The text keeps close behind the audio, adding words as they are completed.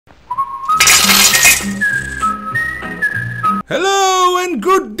Hello and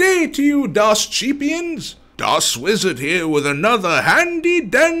good day to you, DOS Cheapians. DOS Wizard here with another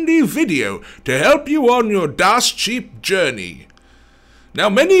handy-dandy video to help you on your DOS Cheap journey. Now,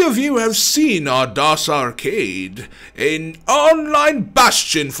 many of you have seen our DOS Arcade, an online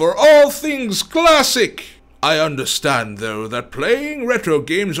bastion for all things classic. I understand, though, that playing retro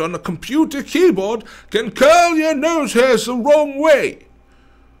games on a computer keyboard can curl your nose hairs the wrong way.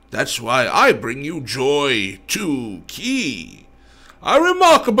 That's why I bring you Joy2Key, a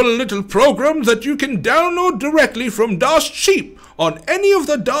remarkable little program that you can download directly from DOS Cheap on any of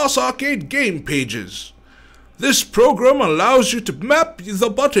the DOS Arcade game pages. This program allows you to map the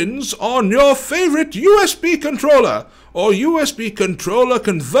buttons on your favorite USB controller or USB controller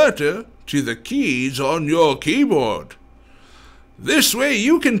converter to the keys on your keyboard. This way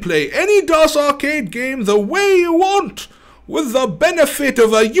you can play any DOS Arcade game the way you want, with the benefit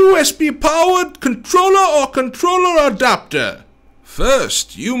of a USB-powered controller or controller adapter.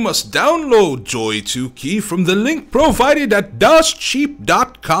 First, you must download Joy2Key from the link provided at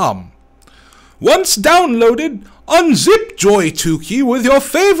DOSCheap.com. Once downloaded, unzip Joy2Key with your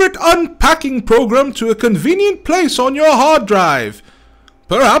favorite unpacking program to a convenient place on your hard drive,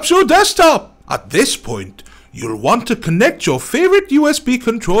 perhaps your desktop. At this point, you'll want to connect your favorite USB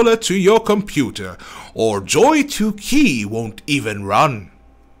controller to your computer, or Joy2Key won't even run.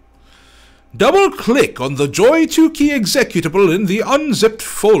 Double-click on the Joy2Key executable in the unzipped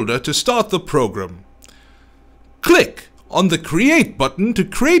folder to start the program. Click on the Create button to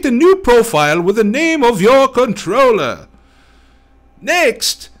create a new profile with the name of your controller.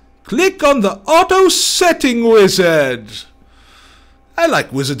 Next, click on the Auto Setting Wizard. I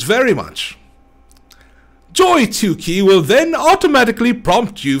like wizards very much. Joy2Key will then automatically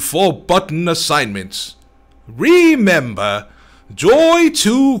prompt you for button assignments. Remember,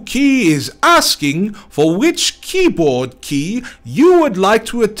 Joy2Key is asking for which keyboard key you would like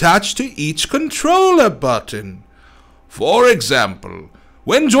to attach to each controller button. For example,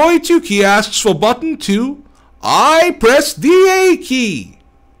 when Joy2Key asks for button 2, I press the A key.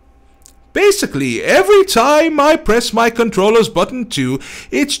 Basically, every time I press my controller's button 2,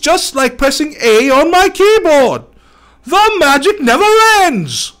 it's just like pressing A on my keyboard. The magic never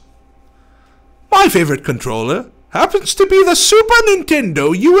ends! My favorite controller happens to be the Super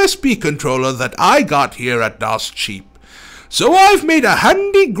Nintendo USB controller that I got here at DOS Cheap. So I've made a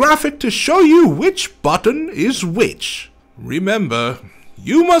handy graphic to show you which button is which. Remember,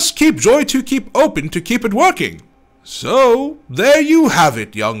 you must keep Joy2Key open to keep it working. So, there you have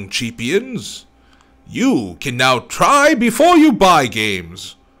it, young cheapians. You can now try before you buy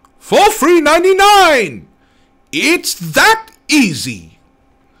games. For free 99! It's that easy.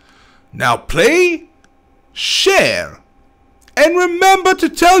 Now play, share, and remember to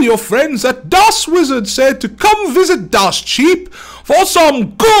tell your friends that DOS Wizard said to come visit DOS Cheap for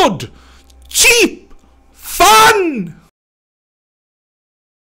some good, cheap